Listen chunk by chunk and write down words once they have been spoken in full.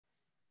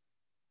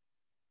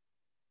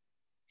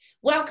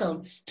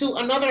Welcome to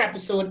another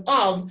episode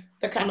of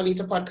the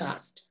Camilita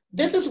Podcast.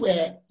 This is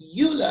where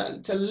you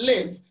learn to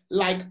live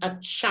like a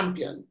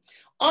champion.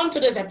 On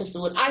today's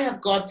episode, I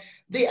have got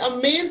the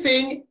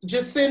amazing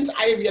Jacynth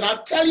Ivey, and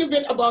I'll tell you a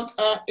bit about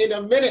her in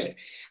a minute,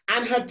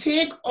 and her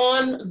take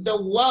on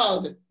the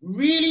world,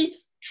 really,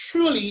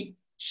 truly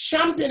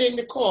championing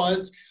the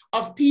cause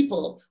of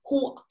people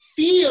who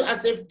feel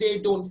as if they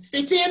don't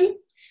fit in,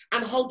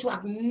 and how to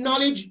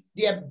acknowledge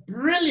their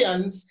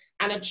brilliance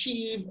and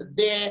achieve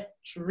their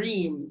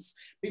dreams.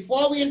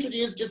 Before we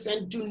introduce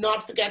Jacynth, do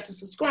not forget to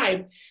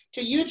subscribe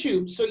to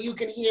YouTube so you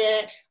can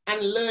hear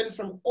and learn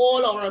from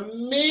all our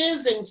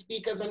amazing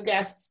speakers and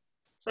guests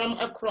from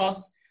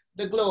across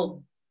the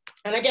globe.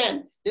 And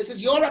again, this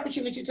is your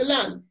opportunity to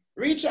learn.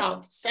 Reach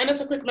out, send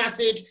us a quick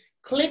message,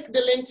 click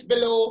the links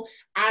below,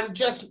 and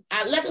just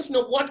let us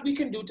know what we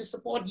can do to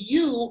support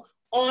you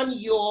on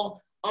your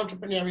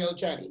entrepreneurial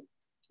journey.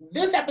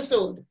 This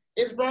episode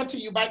is brought to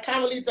you by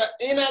Camilita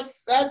Inner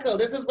Circle.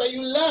 This is where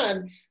you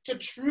learn to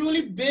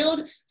truly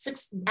build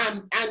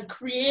and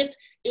create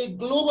a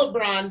global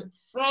brand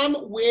from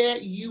where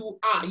you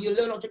are. You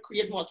learn how to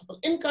create multiple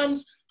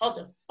incomes, how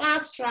to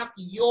fast track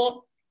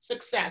your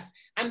success,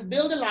 and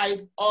build a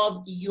life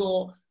of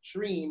your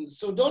dreams.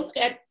 So don't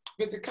forget,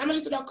 visit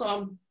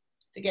camilita.com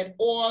to get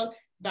all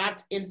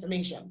that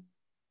information.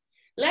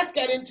 Let's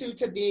get into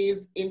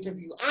today's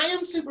interview. I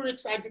am super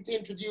excited to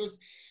introduce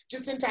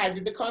Jacynth Ivey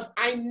because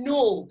I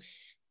know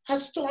her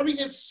story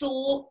is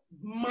so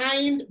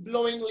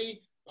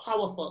mind-blowingly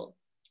powerful.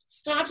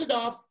 Started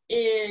off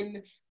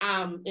in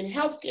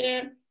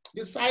healthcare,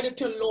 decided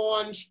to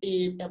launch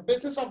a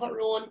business of her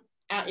own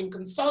in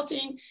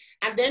consulting,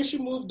 and then she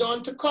moved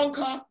on to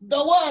conquer the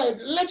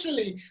world,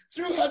 literally,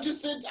 through her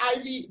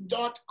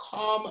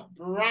JacynthIvey.com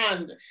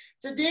brand.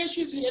 Today,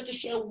 she's here to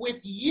share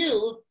with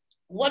you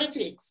what it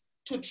takes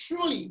to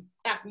truly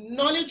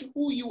acknowledge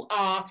who you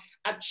are,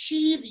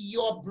 achieve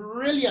your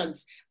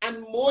brilliance,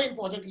 and more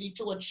importantly,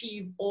 to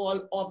achieve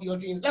all of your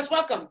dreams. Let's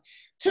welcome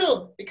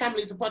to the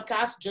Camilita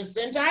Podcast,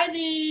 Jacynth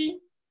Ivey.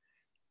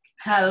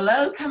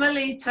 Hello,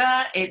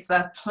 Camilita. It's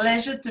a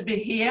pleasure to be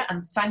here,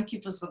 and thank you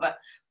for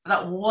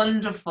that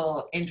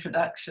wonderful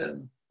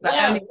introduction.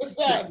 Well, what's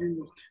that?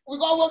 We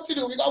got work to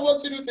do. We got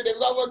work to do today. We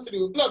got work to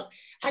do. Look,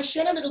 I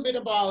shared a little bit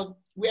about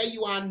where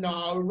you are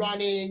now,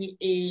 running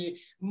a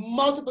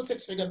multiple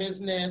six-figure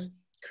business,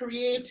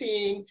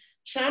 creating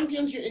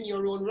champions in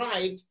your own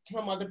right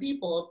from other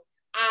people,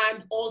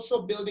 and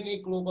also building a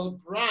global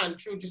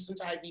brand through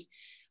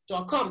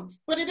JacynthIvey.com.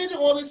 But it didn't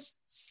always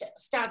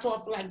start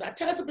off like that.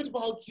 Tell us a bit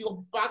about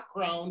your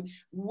background,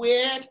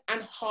 where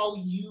and how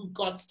you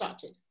got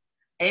started.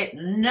 It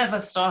never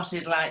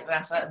started like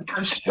that.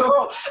 I'm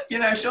sure,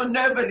 sure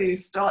nobody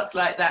starts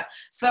like that.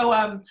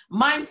 So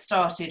mine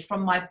started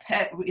from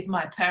with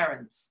my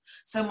parents.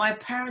 So my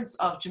parents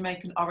are of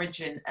Jamaican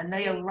origin, and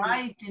they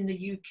arrived in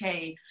the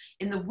UK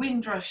in the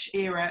Windrush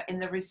era in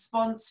the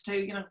response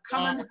to,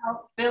 come and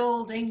help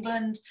build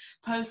England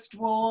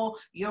post-war.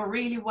 You're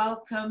really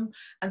welcome.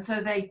 And so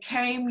they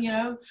came,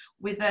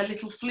 with their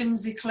little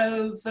flimsy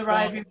clothes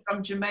arriving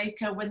from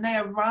Jamaica. When they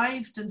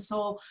arrived and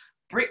saw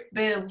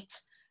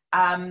brick-built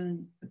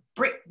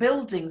brick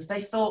buildings, they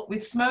thought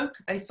with smoke,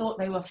 they thought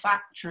they were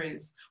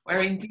factories,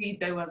 where indeed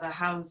they were the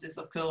houses,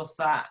 of course,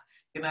 that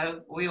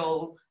we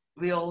all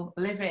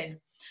live in.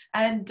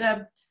 And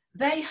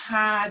they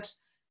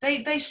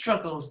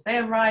struggled. They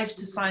arrived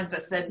to signs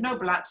that said no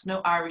blacks, no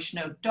Irish,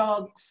 no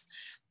dogs.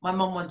 My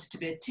mum wanted to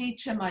be a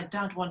teacher, my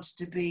dad wanted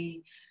to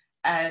be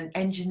an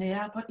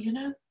engineer, but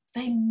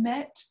they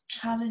met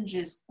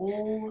challenges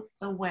all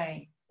the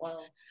way.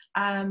 Wow.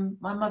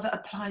 My mother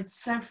applied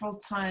several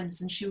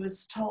times, and she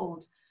was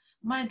told,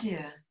 my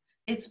dear,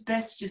 it's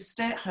best you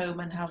stay at home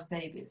and have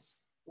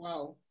babies.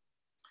 Wow.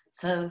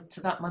 So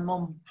to that, my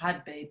mom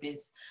had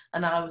babies,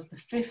 and I was the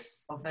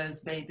fifth of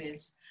those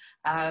babies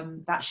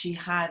that she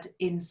had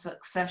in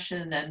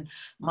succession. And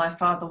my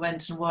father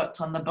went and worked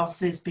on the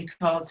buses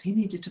because he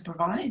needed to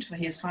provide for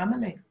his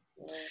family.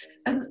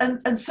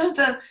 And so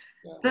the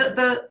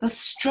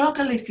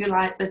struggle, if you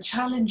like, the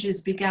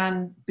challenges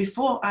began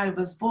before I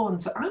was born.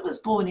 So I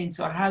was born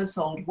into a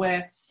household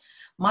where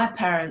my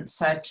parents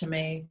said to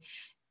me,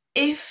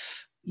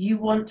 if you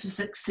want to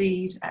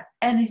succeed at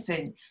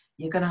anything,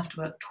 you're going to have to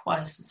work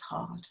twice as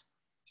hard.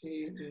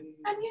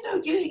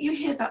 And you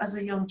hear that as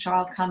a young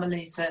child,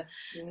 Camilita,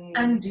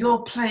 and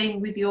you're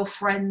playing with your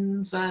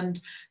friends,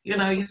 and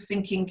you're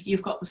thinking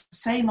you've got the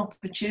same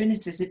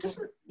opportunities. It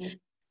doesn't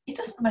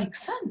make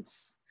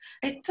sense.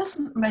 It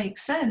doesn't make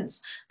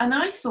sense. And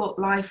I thought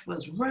life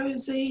was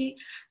rosy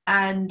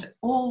and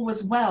all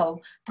was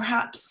well,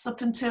 perhaps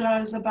up until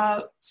I was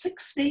about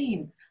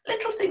 16.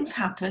 Little things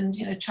happened,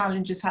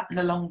 challenges happened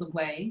along the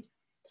way.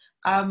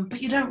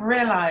 But you don't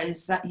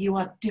realize that you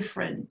are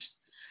different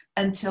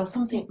until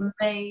something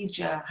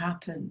major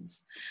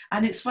happens.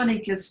 And it's funny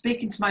because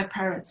speaking to my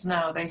parents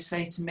now, they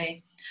say to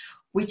me,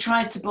 we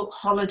tried to book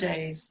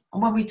holidays,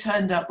 and when we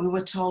turned up, we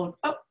were told,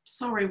 oh,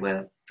 sorry,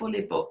 we're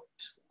fully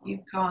booked. You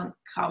can't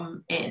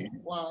come in.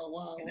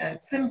 Wow.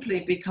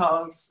 Simply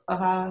because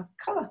of our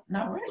colour and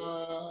our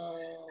race.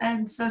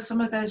 And so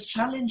some of those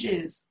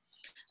challenges.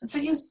 And so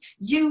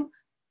you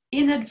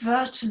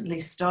inadvertently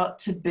start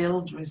to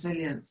build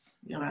resilience,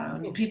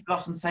 and people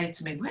often say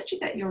to me, where'd you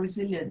get your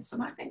resilience?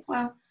 And I think,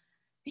 well,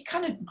 it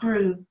kind of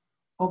grew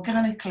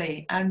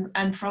organically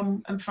and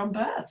from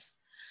birth.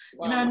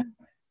 Wow.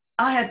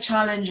 I had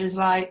challenges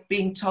like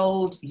being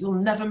told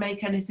you'll never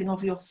make anything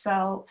of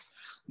yourself,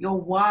 you're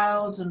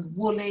wild and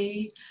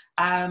woolly,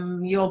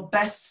 you're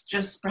best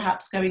just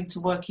perhaps going to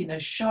work in a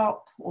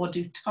shop or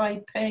do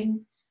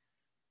typing.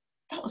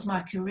 That was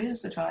my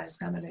career's advice,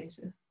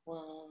 Camilita.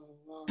 Wow.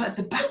 But at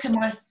the back of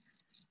my...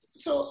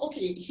 So,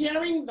 okay,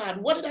 hearing that,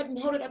 how did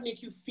that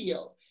make you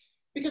feel?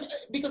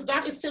 Because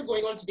that is still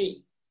going on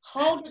today.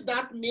 How did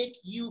that make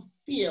you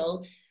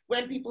feel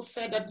when people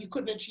said that you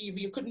couldn't achieve,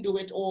 you couldn't do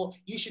it, or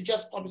you should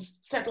just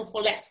settle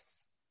for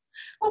less?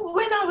 Well,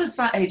 when I was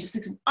that age of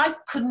 16, I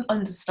couldn't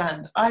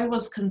understand. I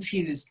was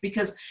confused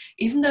because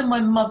even though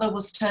my mother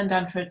was turned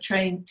down for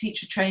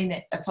teacher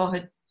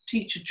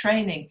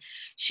training,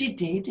 she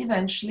did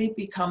eventually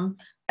become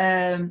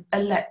a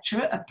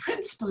lecturer, a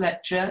principal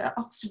lecturer at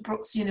Oxford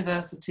Brookes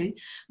University.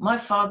 My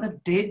father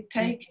did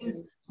take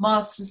his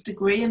master's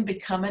degree and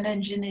become an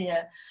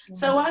engineer.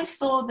 So I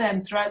saw them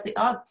throughout the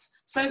arts.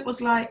 So it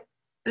was like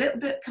a little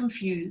bit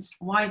confused.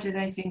 Why do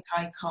they think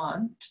I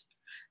can't?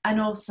 And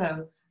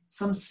also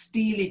some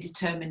steely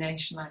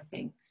determination, I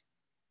think,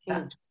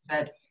 that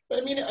said. But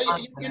I mean,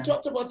 you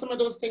talked about some of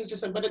those things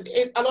just said, but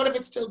a lot of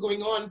it's still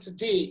going on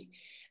today.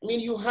 I mean,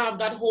 you have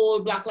that whole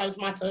Black Lives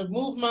Matter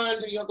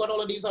movement, and you've got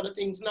all of these other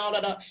things now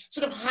that are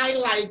sort of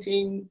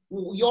highlighting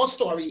your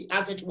story,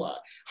 as it were,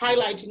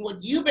 highlighting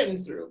what you've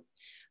been through.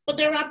 But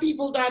there are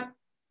people that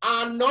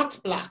are not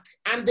Black,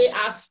 and they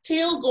are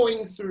still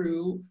going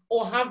through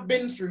or have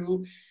been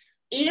through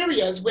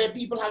areas where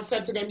people have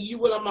said to them, you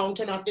will amount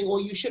to nothing, or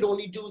you should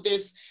only do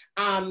this,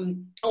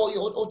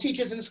 or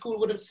teachers in school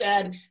would have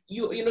said,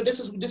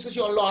 this is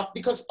your lot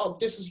because of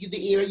this is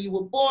the area you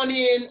were born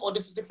in, or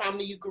this is the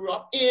family you grew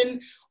up in,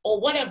 or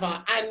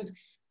whatever. And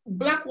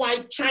Black,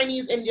 white,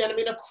 Chinese, Indian, I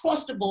mean,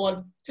 across the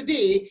board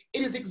today,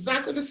 it is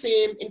exactly the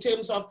same in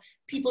terms of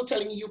people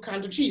telling you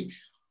can't achieve.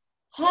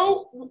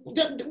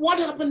 What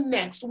happened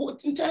next?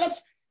 Tell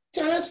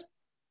us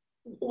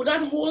with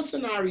that whole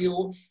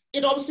scenario.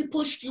 It obviously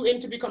pushed you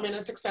into becoming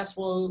a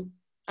successful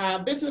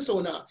business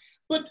owner.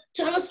 But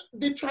tell us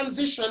the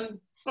transition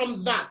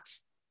from that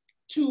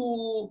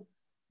to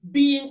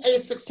being a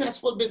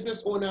successful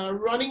business owner,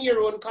 running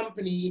your own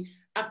company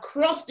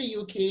across the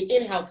UK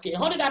in healthcare.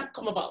 How did that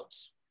come about?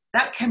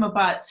 That came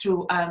about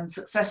through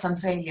success and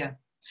failure.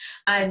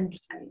 And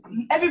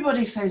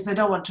everybody says they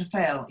don't want to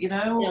fail, or you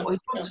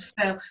want to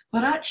fail,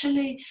 but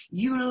actually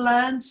you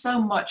learn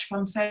so much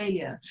from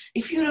failure.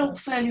 If you don't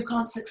fail, you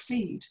can't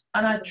succeed.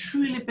 And I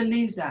truly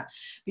believe that,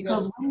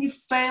 because when you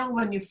fail,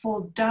 when you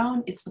fall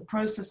down, it's the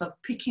process of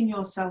picking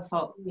yourself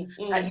up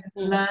that you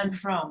learn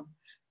from.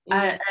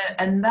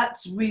 And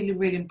that's really,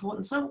 really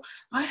important. So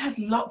I had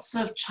lots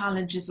of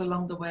challenges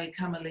along the way,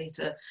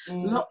 Camilita,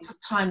 lots of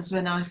times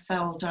when I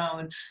fell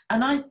down,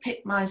 and I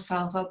picked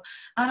myself up.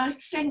 And I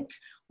think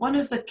one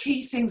of the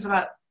key things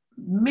about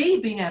me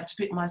being able to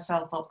pick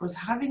myself up was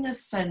having a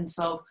sense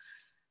of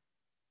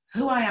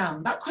who I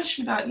am. That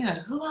question about,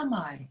 who am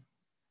I?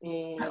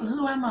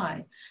 Who am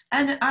I?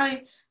 And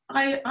I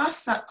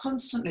asked that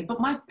constantly,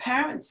 but my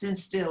parents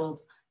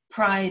instilled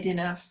pride in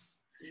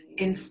us,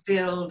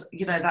 instilled,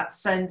 that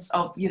sense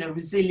of,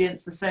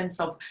 resilience, the sense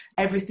of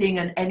everything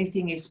and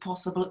anything is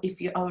possible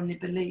if you only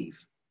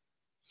believe.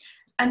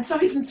 And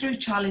so even through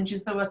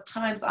challenges, there were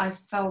times I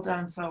fell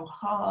down so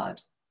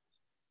hard.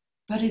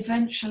 But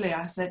eventually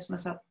I said to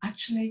myself,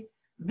 actually,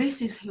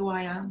 this is who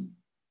I am.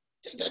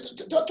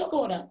 Talk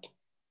about that.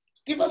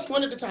 Give us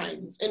one of the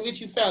times in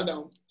which you fell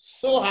down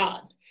so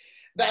hard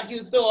that you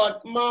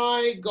thought,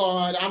 my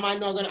God, I'm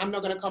not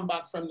gonna come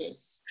back from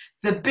this.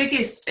 The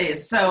biggest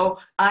is, so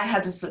I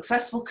had a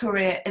successful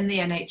career in the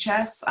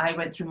NHS. I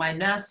went through my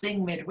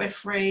nursing,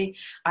 midwifery.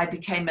 I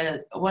became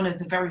one of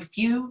the very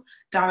few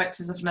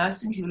directors of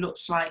nursing who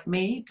looked like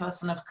me,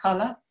 person of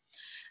colour.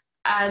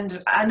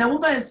 And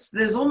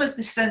there's almost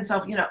this sense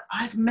of,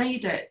 I've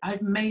made it.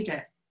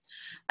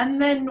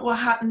 And then what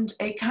happened,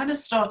 it kind of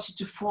started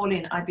to fall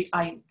in.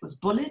 I was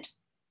bullied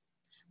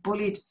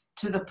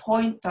to the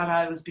point that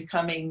I was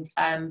becoming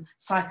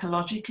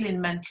psychologically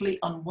and mentally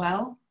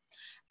unwell,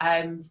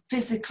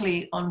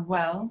 physically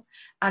unwell.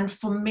 And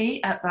for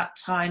me at that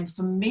time,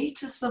 for me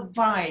to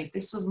survive,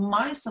 this was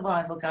my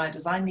survival guide,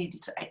 as I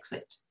needed to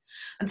exit.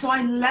 And so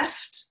I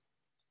left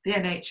the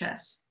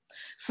NHS.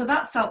 So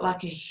that felt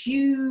like a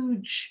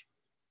huge,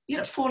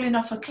 falling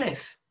off a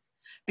cliff,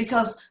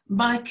 because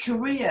my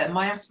career,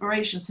 my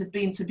aspirations had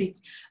been to be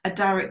a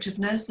director of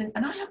nursing,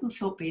 and I hadn't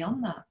thought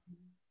beyond that.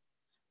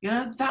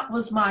 That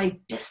was my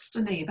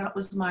destiny. That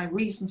was my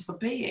reason for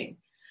being.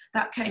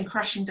 That came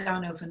crashing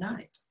down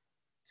overnight.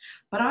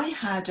 But I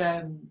had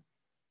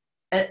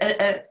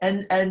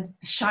and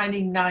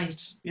shining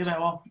knight, you know,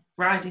 or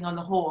riding on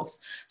the horse.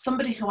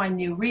 Somebody who I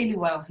knew really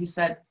well who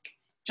said,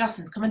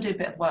 Jacynth, come and do a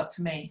bit of work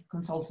for me,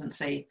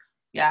 consultancy.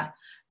 Yeah,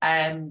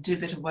 do a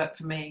bit of work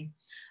for me.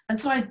 And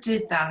so I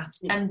did that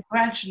and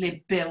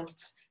gradually built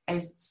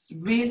a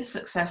really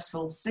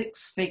successful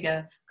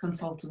 6-figure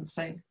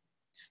consultancy.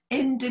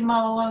 In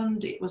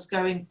demand, it was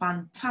going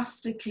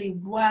fantastically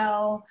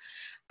well.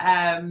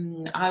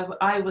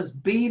 I was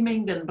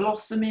beaming and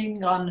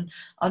blossoming on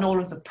all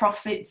of the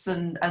profits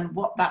and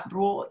what that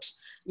brought.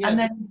 Yeah. And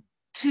then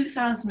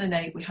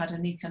 2008, we had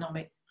an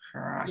economic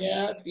crash.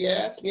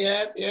 Yes.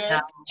 Now,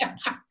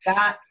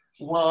 that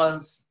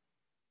was,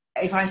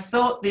 if I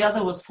thought the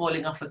other was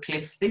falling off a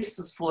cliff, this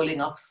was falling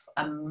off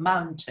a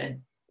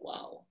mountain.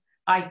 Wow.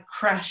 I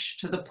crashed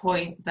to the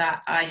point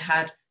that I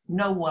had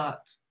no work.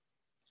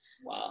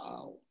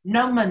 Wow.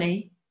 No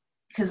money,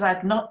 because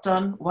I'd not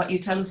done what you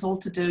tell us all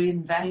to do,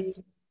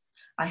 invest.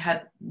 I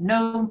had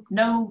no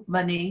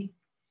money,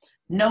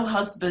 no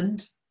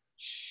husband.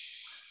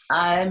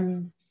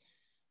 I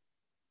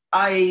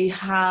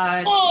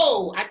had...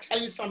 Oh, I tell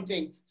you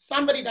something.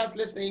 Somebody that's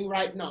listening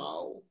right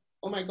now,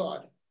 oh my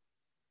God,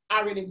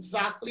 are in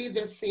exactly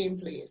the same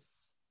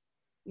place.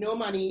 No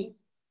money,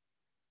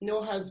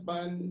 no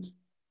husband,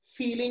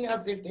 feeling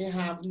as if they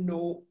have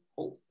no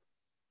hope.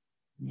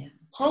 Yeah.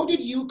 How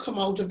did you come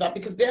out of that?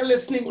 Because they're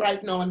listening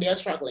right now and they're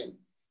struggling.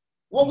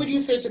 What would you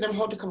say to them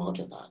how to come out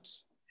of that?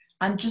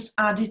 And just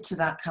added to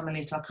that,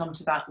 Camilita, I'll come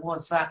to that,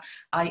 was that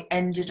I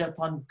ended up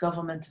on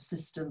government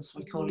assistance.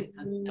 We call it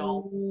the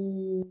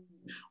dole.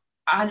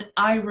 And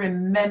I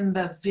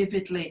remember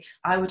vividly,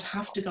 I would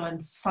have to go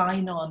and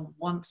sign on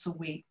once a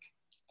week.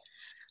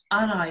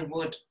 And I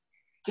would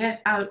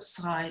get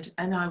outside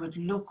and I would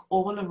look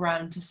all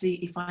around to see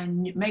if I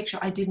make sure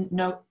I didn't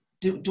know,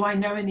 do I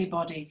know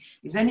anybody?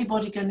 Is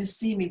anybody going to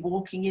see me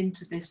walking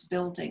into this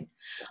building?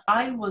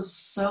 I was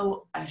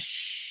so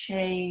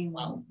ashamed.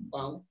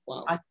 Wow.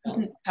 I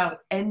couldn't tell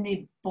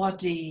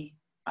anybody.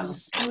 I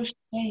was so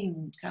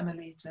ashamed,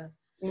 Camilita.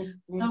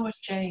 So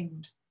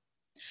ashamed.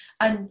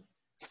 And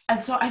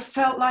so I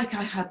felt like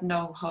I had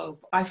no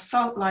hope. I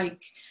felt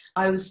like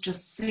I was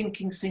just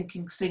sinking.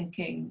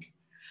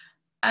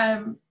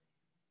 And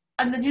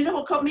then you know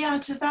what got me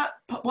out of that?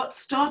 What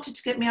started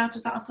to get me out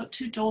of that? I've got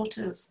 2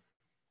 daughters.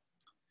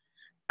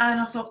 And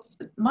I thought,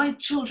 my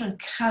children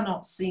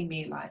cannot see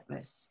me like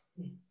this.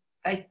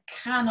 They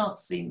cannot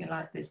see me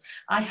like this.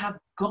 I have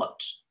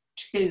got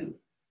to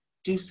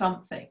do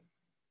something.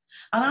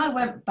 And I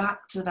went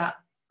back to that,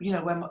 you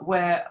know,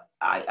 where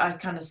I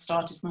kind of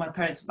started from my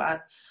parents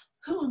about,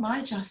 who am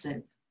I,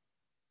 Jacynth?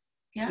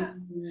 Yeah.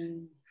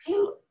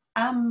 Who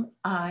am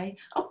I?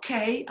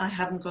 Okay, I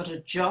haven't got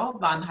a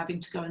job. I'm having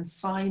to go and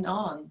sign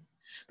on.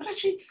 But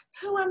actually,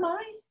 who am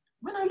I?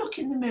 When I look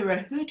in the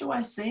mirror, who do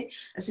I see?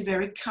 I see a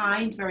very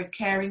kind, very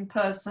caring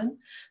person,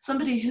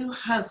 somebody who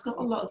has got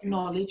a lot of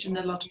knowledge and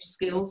a lot of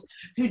skills,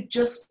 who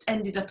just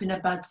ended up in a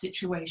bad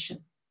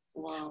situation.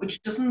 Wow.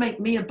 Which doesn't make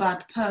me a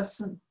bad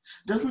person,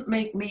 doesn't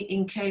make me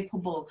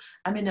incapable.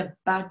 I'm in a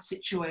bad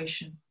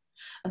situation.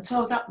 And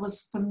so that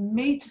was for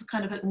me to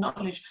kind of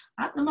acknowledge,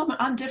 at the moment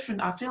I'm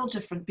different, I feel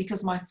different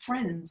because my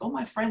friends, all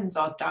my friends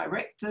are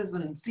directors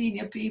and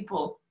senior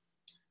people.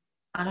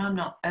 And I'm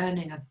not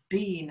earning a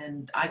bean,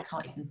 and I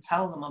can't even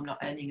tell them I'm not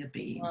earning a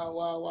bean.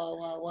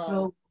 Wow.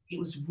 So it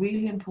was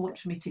really important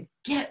for me to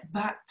get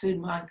back to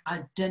my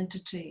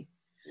identity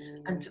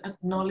and to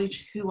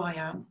acknowledge who I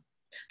am.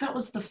 That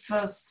was the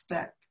first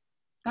step.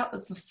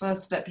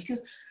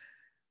 Because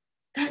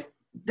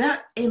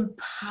that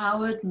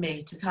empowered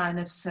me to kind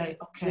of say,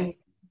 okay,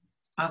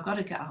 I've got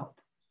to get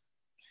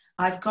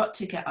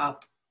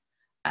up.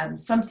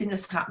 Something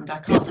has happened. I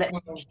can't let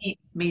it keep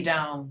me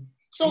down.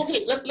 So,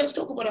 okay, let's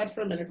talk about that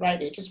for a minute,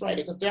 just right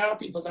there, because there are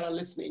people that are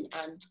listening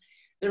and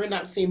they're in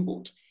that same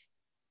boat.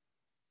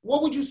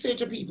 What would you say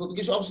to people?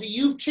 Because obviously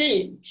you've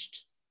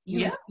changed.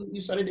 You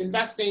started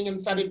investing and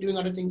started doing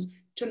other things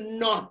to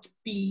not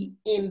be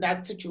in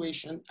that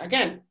situation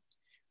again.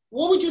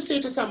 What would you say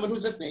to someone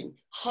who's listening?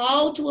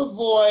 How to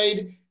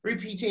avoid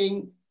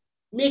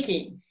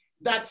making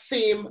that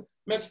same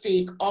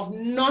mistake of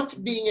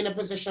not being in a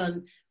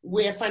position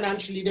where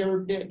financially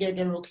they're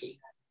okay?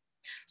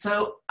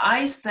 So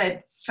I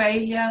said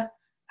failure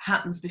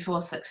happens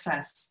before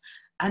success,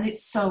 and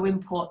it's so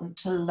important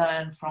to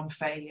learn from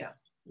failure.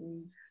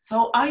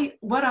 So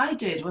what I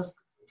did was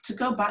to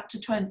go back to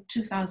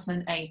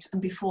 2008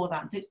 and before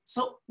that.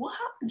 So what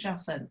happened,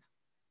 Jacynth?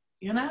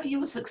 You know, you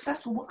were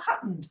successful. What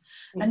happened?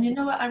 And you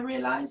know what I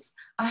realized?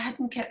 I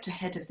hadn't kept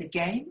ahead of the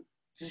game.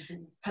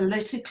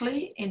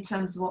 Politically, in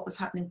terms of what was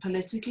happening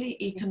politically,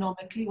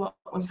 economically, what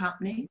was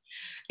happening,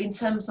 in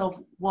terms of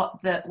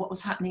what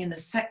was happening in the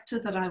sector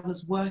that I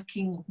was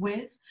working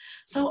with.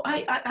 So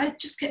I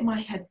just get my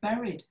head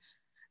buried.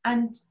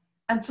 And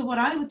so what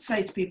I would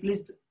say to people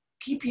is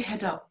keep your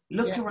head up,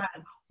 look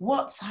around.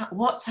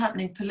 what's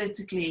happening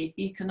politically,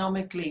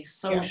 economically,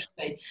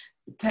 socially,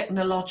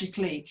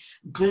 technologically,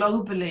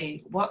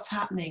 globally, what's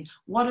happening,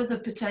 what are the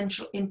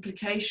potential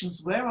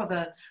implications, where are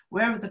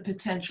the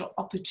potential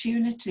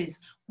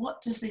opportunities,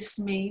 what does this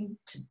mean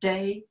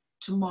today,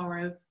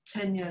 tomorrow,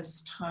 10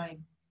 years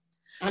time.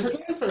 And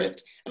plan for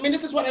it. I mean,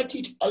 this is what I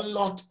teach a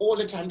lot all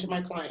the time to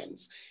my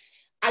clients.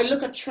 I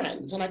look at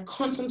trends and I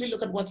constantly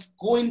look at what's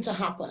going to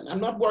happen. I'm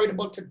not worried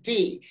about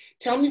today.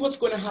 Tell me what's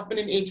going to happen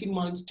in 18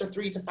 months to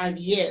 3 to 5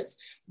 years.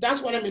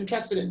 That's what I'm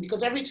interested in,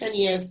 because every 10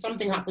 years,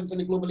 something happens in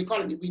the global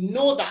economy. We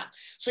know that.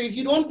 So if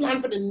you don't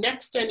plan for the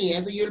next 10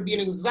 years, you'll be in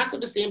exactly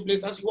the same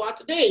place as you are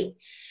today.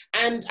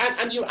 And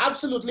you're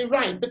absolutely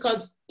right,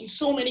 because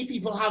so many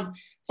people have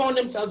found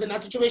themselves in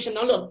that situation.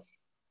 Now look,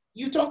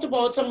 you talked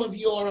about some of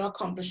your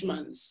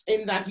accomplishments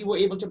in that you were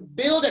able to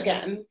build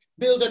a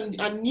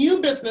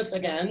new business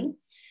again,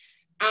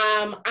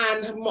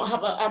 and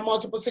have a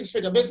multiple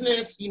six-figure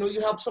business. You know, you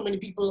help so many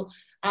people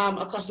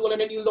across the world,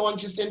 and then you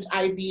launched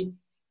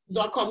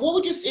JacynthIvey.com. What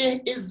would you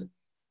say is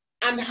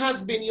and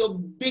has been your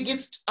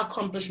biggest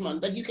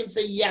accomplishment that you can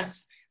say,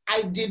 yes,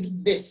 I did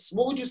this?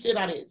 What would you say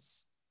that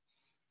is?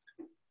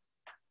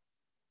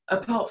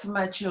 Apart from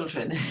my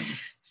children.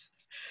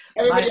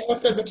 Everybody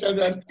else says the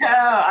children. No,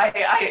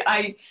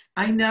 I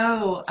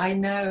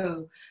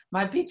know.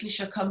 My biggest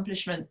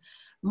accomplishment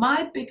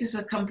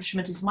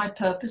is my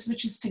purpose,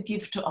 which is to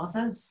give to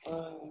others.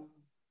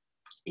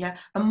 Yeah,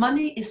 and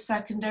money is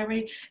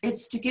secondary.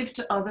 It's to give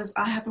to others.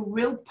 I have a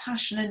real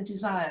passion and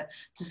desire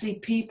to see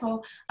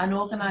people and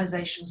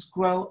organizations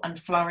grow and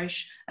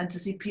flourish, and to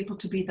see people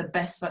to be the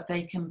best that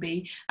they can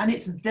be. And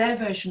it's their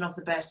version of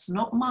the best,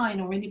 not mine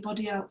or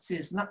anybody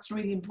else's. And that's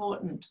really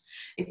important.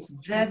 It's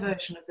their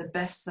version of the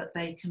best that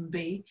they can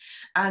be.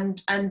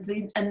 And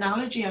the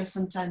analogy I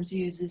sometimes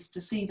use is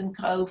to see them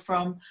go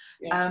from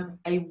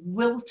a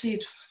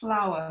wilted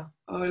flower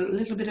or a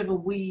little bit of a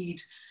weed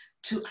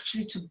to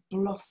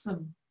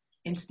blossom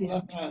into this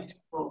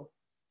beautiful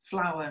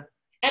flower.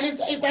 And is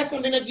that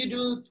something that you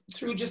do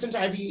through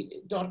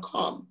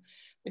JacynthIvey.com?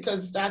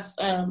 Because that's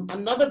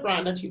another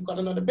brand that you've got,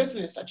 another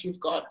business that you've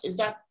got. Is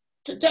that,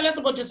 tell us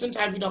about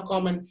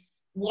JacynthIvey.com and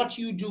what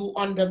you do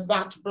under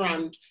that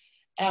brand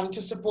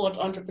to support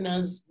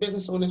entrepreneurs,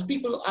 business owners,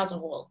 people as a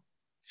whole.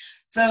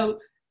 So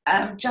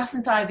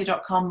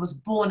JacynthIvey.com was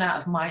born out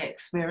of my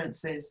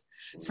experiences.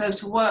 So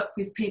to work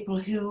with people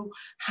who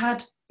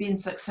had been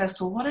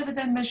successful, whatever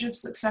their measure of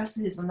success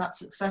is, and that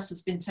success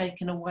has been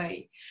taken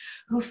away,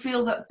 who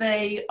feel that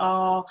there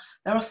are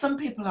some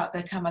people out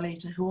there,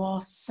 Camilita, who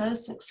are so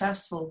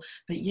successful,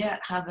 but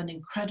yet have an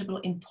incredible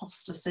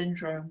imposter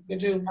syndrome. They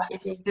do.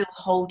 That's still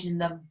holding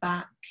them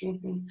back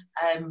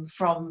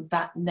from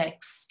that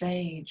next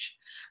stage.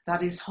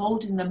 That is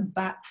holding them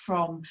back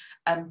from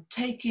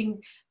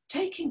taking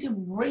a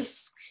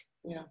risk,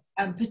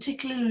 and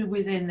particularly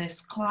within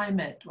this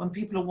climate when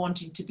people are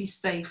wanting to be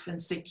safe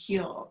and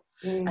secure,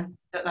 and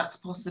that's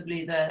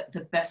possibly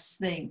the best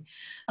thing.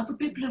 And for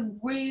people who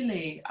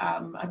really,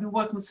 I've been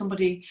working with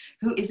somebody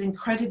who is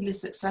incredibly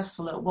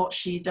successful at what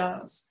she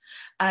does,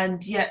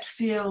 and yet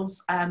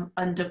feels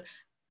under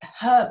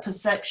her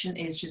perception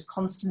is just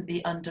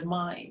constantly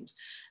undermined.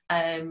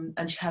 And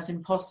she has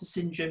imposter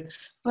syndrome.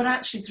 But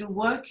actually through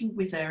working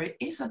with her, it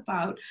is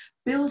about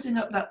building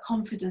up that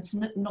confidence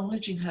and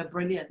acknowledging her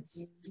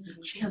brilliance.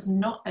 She has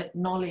not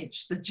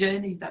acknowledged the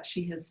journey that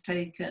she has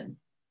taken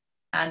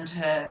and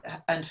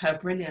her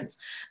brilliance.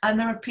 And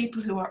there are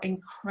people who are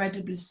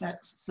incredibly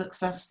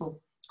successful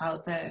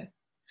out there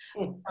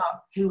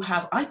who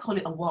have, I call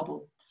it a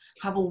wobble,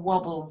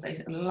 they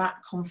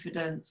lack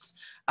confidence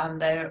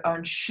and they're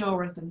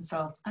unsure of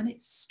themselves, and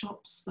it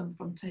stops them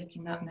from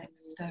taking that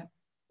next step.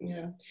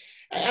 Yeah,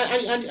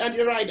 and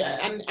you're right,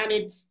 and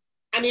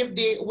if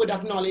they would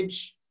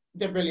acknowledge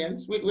their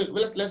brilliance,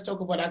 let's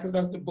talk about that, because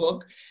that's the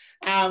book.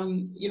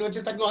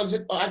 Just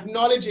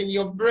acknowledging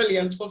your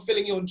brilliance,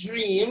 fulfilling your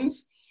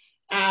dreams,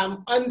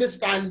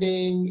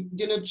 understanding,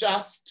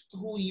 just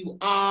who you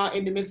are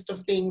in the midst of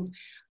things,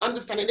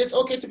 understanding it's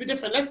okay to be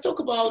different. Let's talk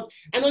about,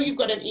 I know you've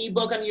got an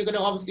ebook, and you're going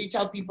to obviously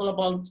tell people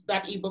about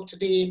that ebook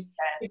today,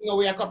 giving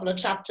away a couple of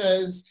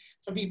chapters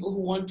for people who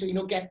want to,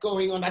 get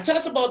going on that. Tell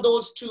us about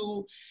those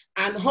two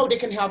and how they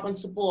can help and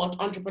support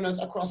entrepreneurs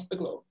across the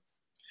globe.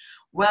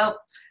 Well,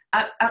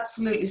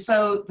 absolutely.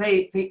 So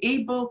the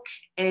ebook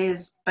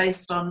is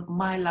based on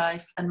my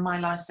life and my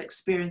life's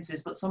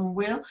experiences, but some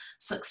real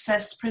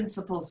success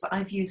principles that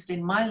I've used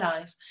in my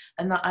life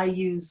and that I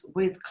use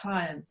with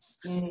clients.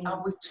 And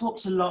we've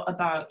talked a lot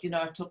about,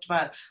 I've talked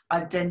about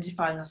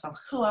identifying ourselves.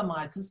 Who am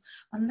I? Because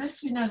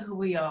unless we know who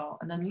we are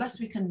and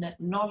unless we can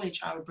acknowledge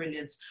our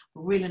brilliance,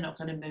 we're really not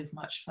going to move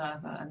much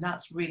further. And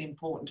that's really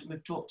important. And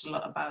we've talked a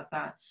lot about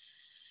that.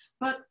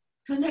 But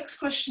the next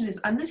question is,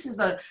 and this is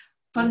a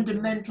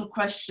fundamental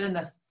question,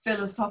 a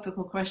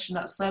philosophical question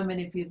that so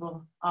many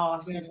people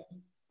ask, is,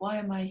 why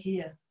am I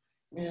here?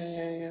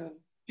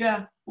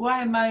 Yeah,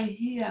 why am I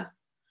here?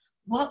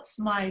 What's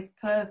my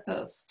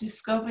purpose?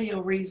 Discover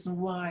your reason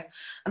why.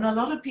 And a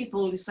lot of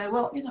people will say,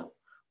 well,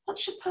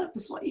 what's your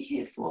purpose? What are you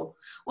here for?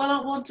 Well,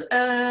 I want to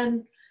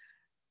earn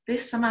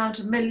this amount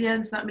of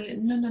millions, that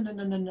million.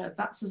 No.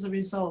 That's as a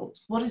result.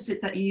 What is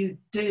it that you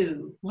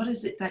do? What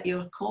is it that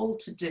you're called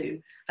to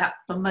do that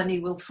the money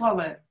will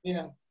follow?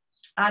 Yeah.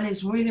 And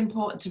it's really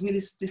important to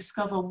really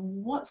discover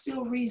what's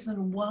your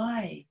reason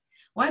why.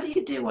 Why do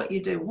you do what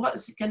you do? What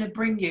is it going to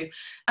bring you?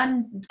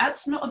 And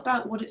that's not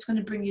about what it's going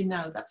to bring you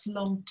now. That's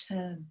long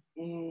term.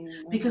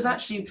 Because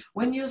actually,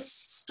 when you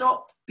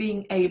stop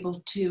being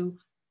able to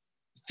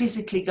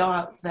physically go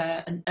out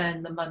there and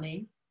earn the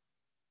money,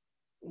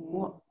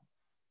 how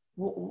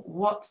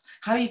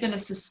are you going to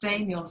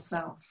sustain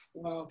yourself?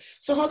 Wow.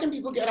 So how can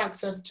people get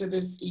access to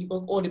this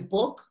ebook or the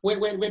book? Where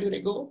do they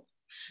go?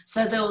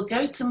 So they'll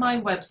go to my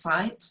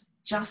website,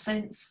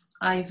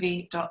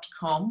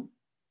 jacynthivey.com,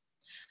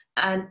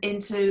 and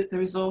into the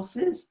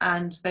resources,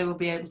 and they will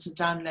be able to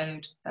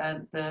download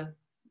the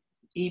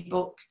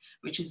ebook,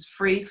 which is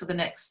free for the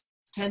next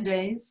 10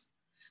 days.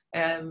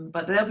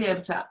 But they'll be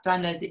able to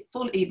download the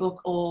full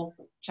ebook or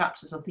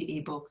chapters of the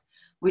ebook,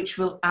 which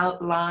will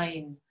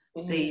outline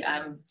the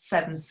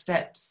 7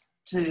 steps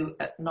to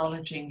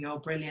acknowledging your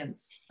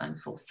brilliance and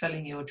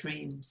fulfilling your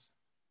dreams.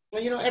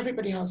 Well,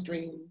 everybody has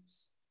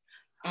dreams.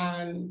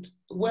 And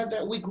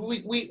whether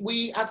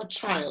we as a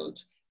child,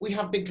 we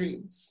have big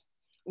dreams.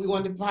 We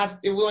want to pass,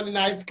 we want a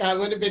nice car,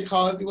 we want a big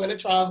house, we want to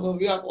travel,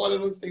 we have all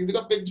of those things. We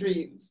got big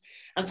dreams.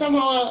 And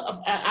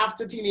somehow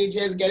after teenage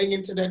years, getting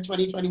into the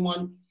 20,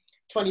 21,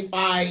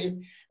 25,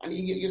 and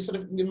you're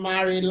sort of in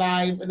married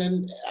life, and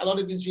then a lot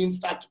of these dreams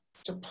start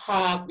to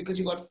park because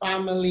you got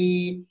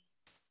family,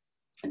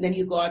 and then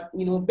you got,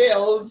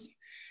 bills,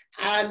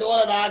 and all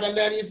of that, and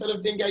then you sort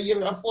of think that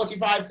you're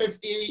 45,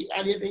 50,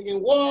 and you're thinking,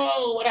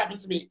 whoa, what happened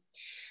to me?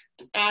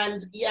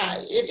 And yeah,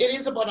 it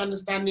is about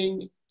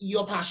understanding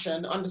your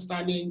passion,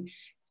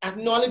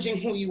 acknowledging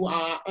who you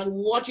are and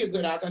what you're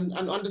good at, and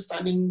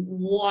understanding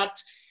what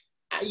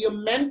you're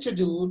meant to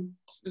do,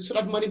 so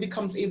that money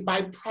becomes a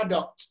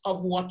byproduct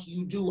of what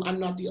you do and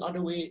not the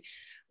other way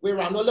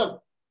around. Now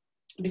look,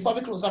 before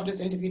we close off this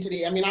interview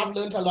today, I've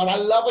learned a lot. I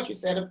love what you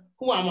said.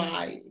 Who am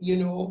I?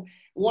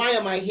 Why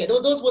am I here?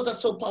 Those words are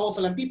so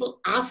powerful, and people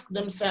ask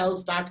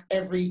themselves that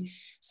every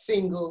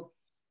single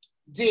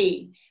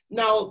day.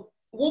 Now,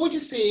 what would you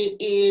say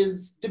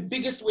is the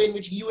biggest way in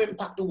which you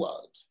impact the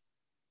world?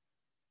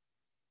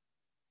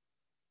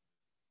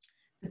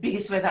 The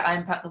biggest way that I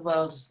impact the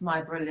world is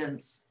my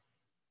brilliance.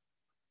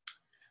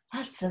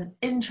 That's an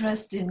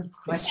interesting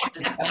question.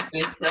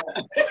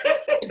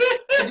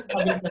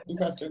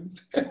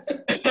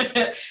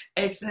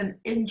 It's an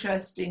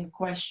interesting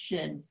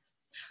question.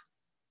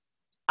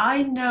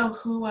 I know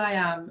who I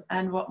am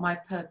and what my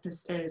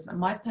purpose is, and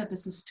my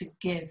purpose is to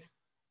give.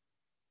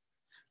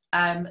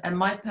 And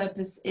my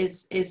purpose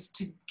is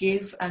to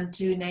give and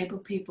to enable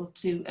people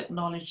to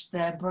acknowledge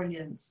their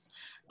brilliance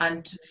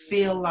and to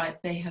feel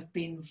like they have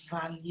been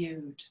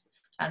valued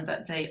and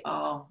that they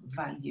are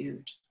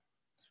valued.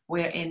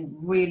 We're in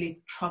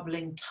really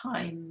troubling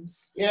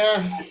times.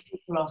 Yeah.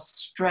 People are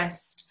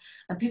stressed,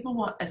 and people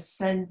want a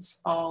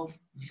sense of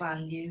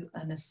value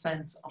and a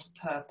sense of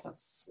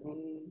purpose.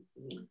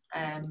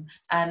 And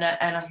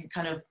I can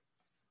kind of,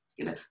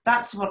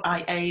 that's what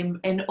I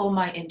aim in all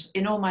my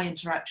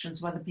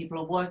interactions, whether people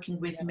are working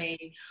with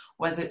me,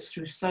 whether it's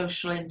through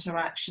social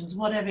interactions,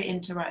 whatever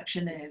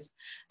interaction is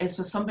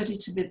for somebody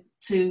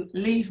to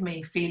leave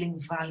me feeling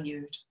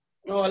valued.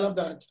 Oh, I love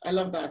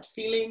that.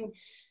 Feeling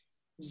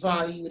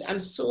valued.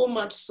 And so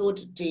much so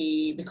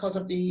today, because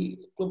of the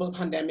global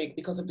pandemic,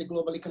 because of the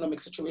global economic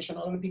situation, a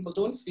lot of people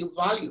don't feel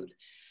valued.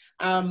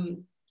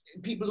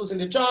 People losing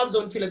their jobs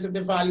don't feel as if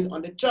they're valued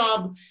on the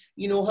job.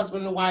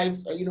 Husband and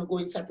wife,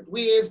 going separate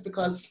ways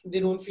because they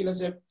don't feel as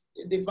if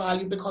they're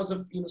valued because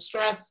of,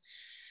 stress.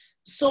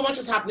 So much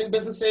is happening.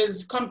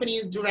 Businesses,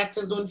 companies,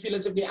 directors don't feel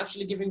as if they're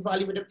actually giving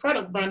value with their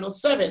product, brand, or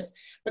service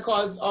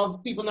because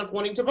of people not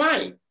wanting to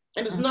buy.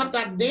 And it's not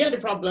that they're the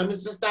problem.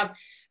 It's just that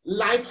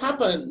life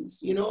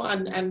happens,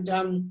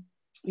 and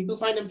people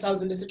find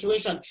themselves in this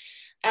situation.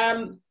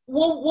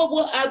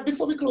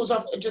 Before we close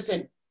off,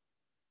 Jacynth,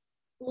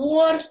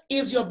 what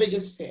is your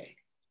biggest fear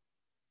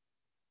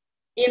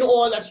in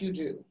all that you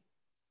do?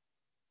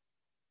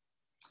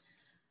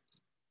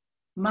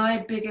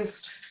 My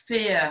biggest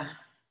fear.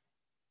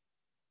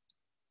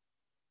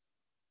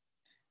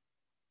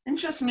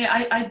 Interestingly,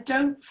 I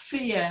don't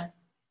fear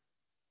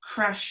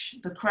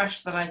the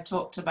crash that I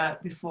talked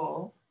about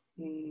before,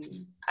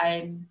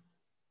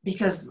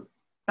 because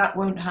that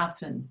won't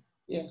happen.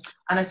 Yes.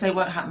 And I say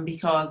won't happen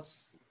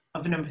because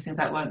of a number of things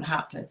that won't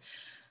happen.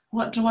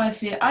 What do I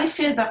fear? I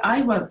fear that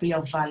I won't be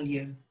of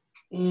value.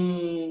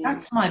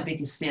 That's my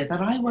biggest fear,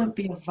 that I won't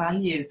be of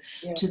value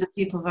to the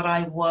people that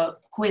I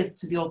work with,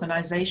 to the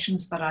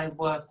organizations that I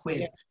work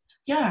with.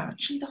 Yeah,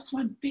 actually, that's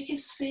my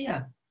biggest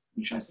fear.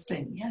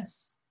 Interesting,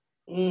 yes.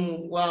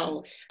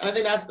 Wow. And I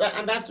think that's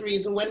the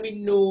reason when we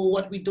know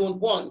what we don't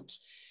want,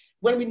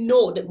 when we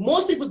know that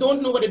most people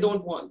don't know what they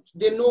don't want,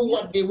 they know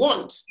what they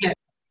want. Yeah.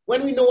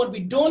 When we know what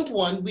we don't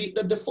want,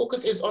 the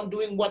focus is on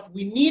doing what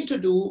we need to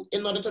do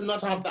in order to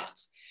not have that.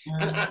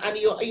 And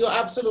you're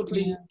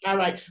absolutely all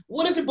right.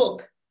 What is the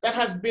book? that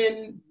has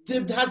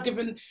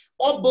given,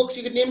 or books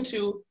you can name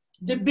two,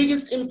 the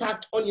biggest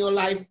impact on your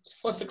life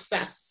for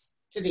success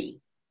today?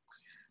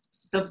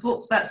 The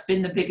book that's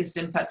been the biggest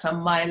impact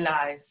on my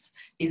life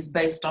is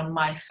based on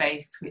my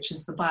faith, which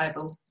is the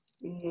Bible.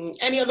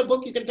 Any other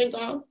book you can think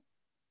of?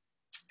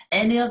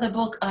 Any other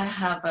book? I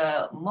have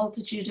a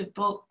multitude of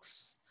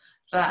books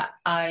that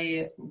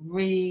I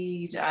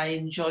read. I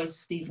enjoy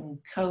Stephen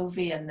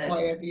Covey and the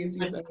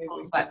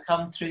principles that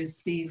come through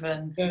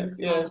Stephen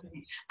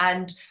Covey.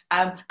 And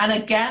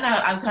again,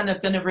 I'm kind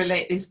of going to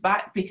relate this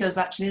back, because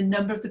actually a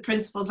number of the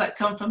principles that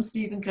come from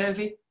Stephen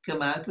Covey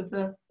come out of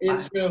the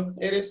It's true.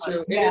 It is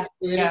true. It is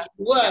true. It is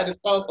true. Word is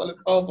powerful. It's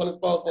powerful. It's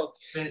powerful.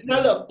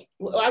 Now look,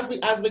 as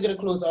we're going to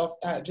close off,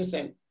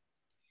 Jacynth,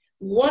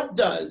 what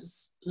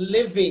does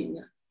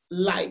living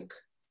like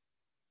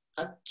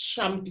a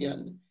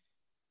champion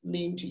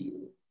mean to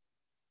you?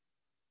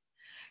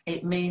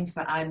 It means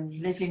that I'm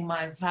living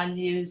my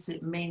values.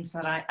 It means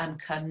that I am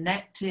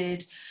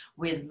connected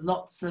with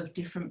lots of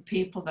different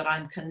people, that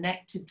I'm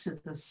connected to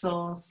the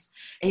source.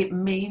 It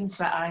means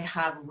that I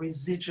have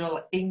residual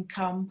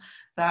income,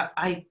 that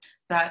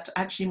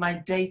actually my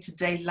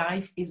day-to-day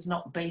life is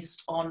not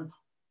based on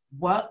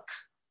work,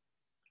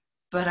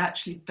 but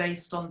actually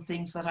based on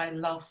things that I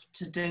love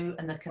to do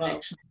and the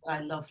connections that I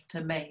love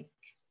to make.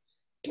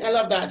 I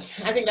love that.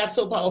 I think that's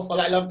so powerful.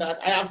 I love that.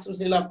 I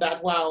absolutely love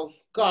that. Wow.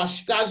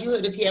 Gosh, guys, you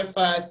heard it here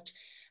first.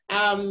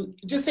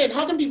 Jacynth,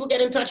 how can people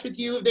get in touch with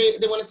you if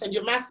they want to send you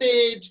a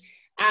message?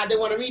 They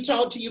want to reach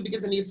out to you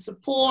because they need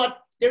support.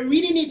 They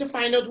really need to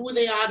find out who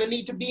they are. They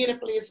need to be in a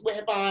place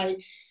whereby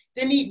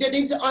they need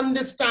to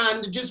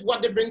understand just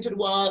what they bring to the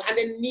world, and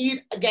they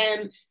need,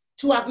 again,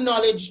 to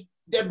acknowledge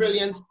their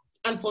brilliance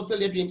and fulfill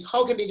their dreams.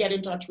 How can they get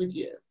in touch with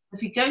you?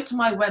 If you go to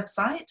my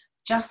website,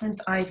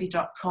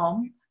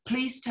 jacynthivey.com,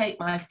 please take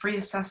my free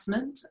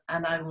assessment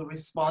and I will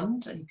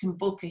respond. You can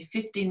book a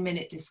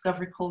 15-minute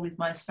discovery call with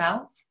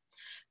myself.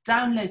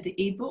 Download the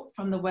ebook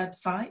from the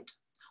website.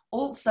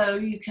 Also,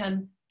 you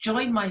can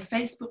join my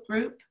Facebook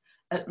group,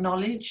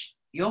 Acknowledge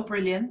Your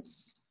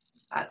Brilliance.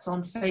 That's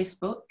on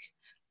Facebook.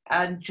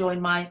 And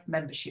join my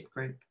membership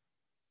group.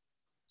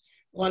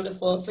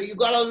 Wonderful. So you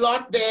got a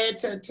lot there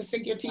to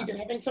sink your teeth in.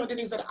 I think some of the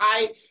things that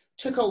I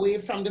took away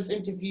from this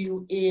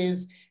interview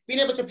is being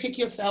able to pick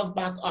yourself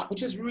back up,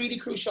 which is really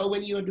crucial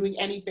when you're doing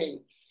anything.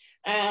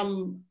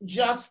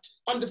 Just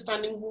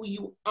understanding who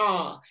you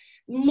are.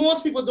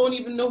 Most people don't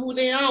even know who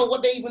they are,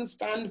 what they even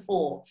stand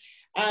for.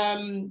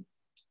 And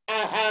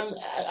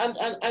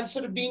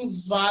sort of being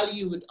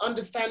valued,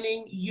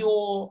 understanding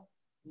your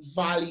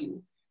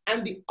value.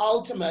 And the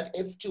ultimate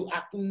is to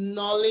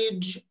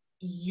acknowledge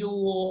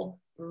your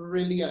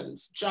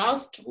brilliance,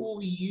 just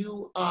who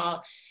you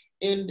are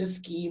in the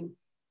scheme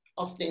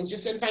of things.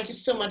 Jacynth, thank you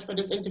so much for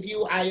this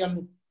interview. I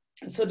am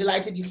so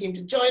delighted you came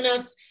to join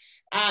us.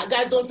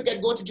 Guys, don't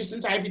forget, go to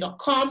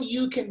jacynthivey.com.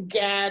 You can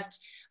get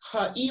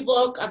her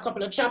ebook, a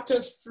couple of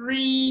chapters,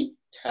 free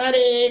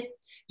today.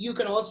 You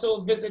can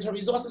also visit her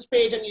resources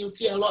page and you'll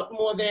see a lot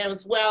more there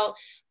as well.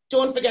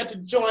 Don't forget to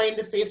join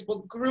the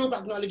Facebook group,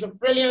 Acknowledge Your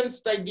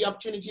Brilliance. The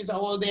opportunities are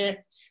all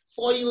there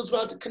for you as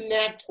well to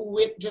connect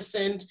with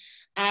Jacynth.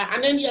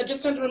 And then,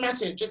 just send her a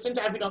message,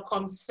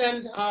 jacynthivey.com.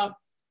 Send her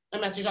a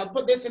message. I'll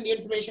put this in the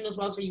information as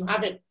well so you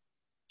have it.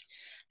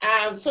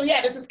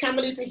 This is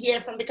Camilita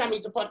here from the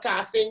Camilita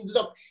Podcast saying,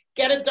 look,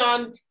 get it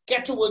done,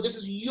 get to work. This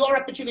is your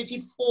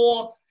opportunity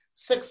for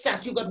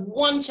success. You got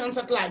one chance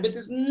at life. This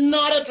is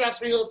not a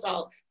dress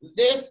rehearsal.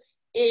 This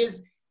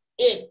is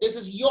it. This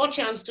is your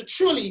chance to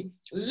truly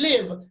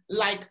live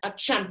like a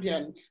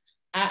champion.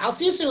 I'll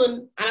see you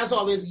soon. And as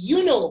always,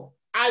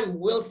 I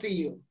will see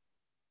you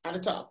at the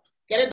top.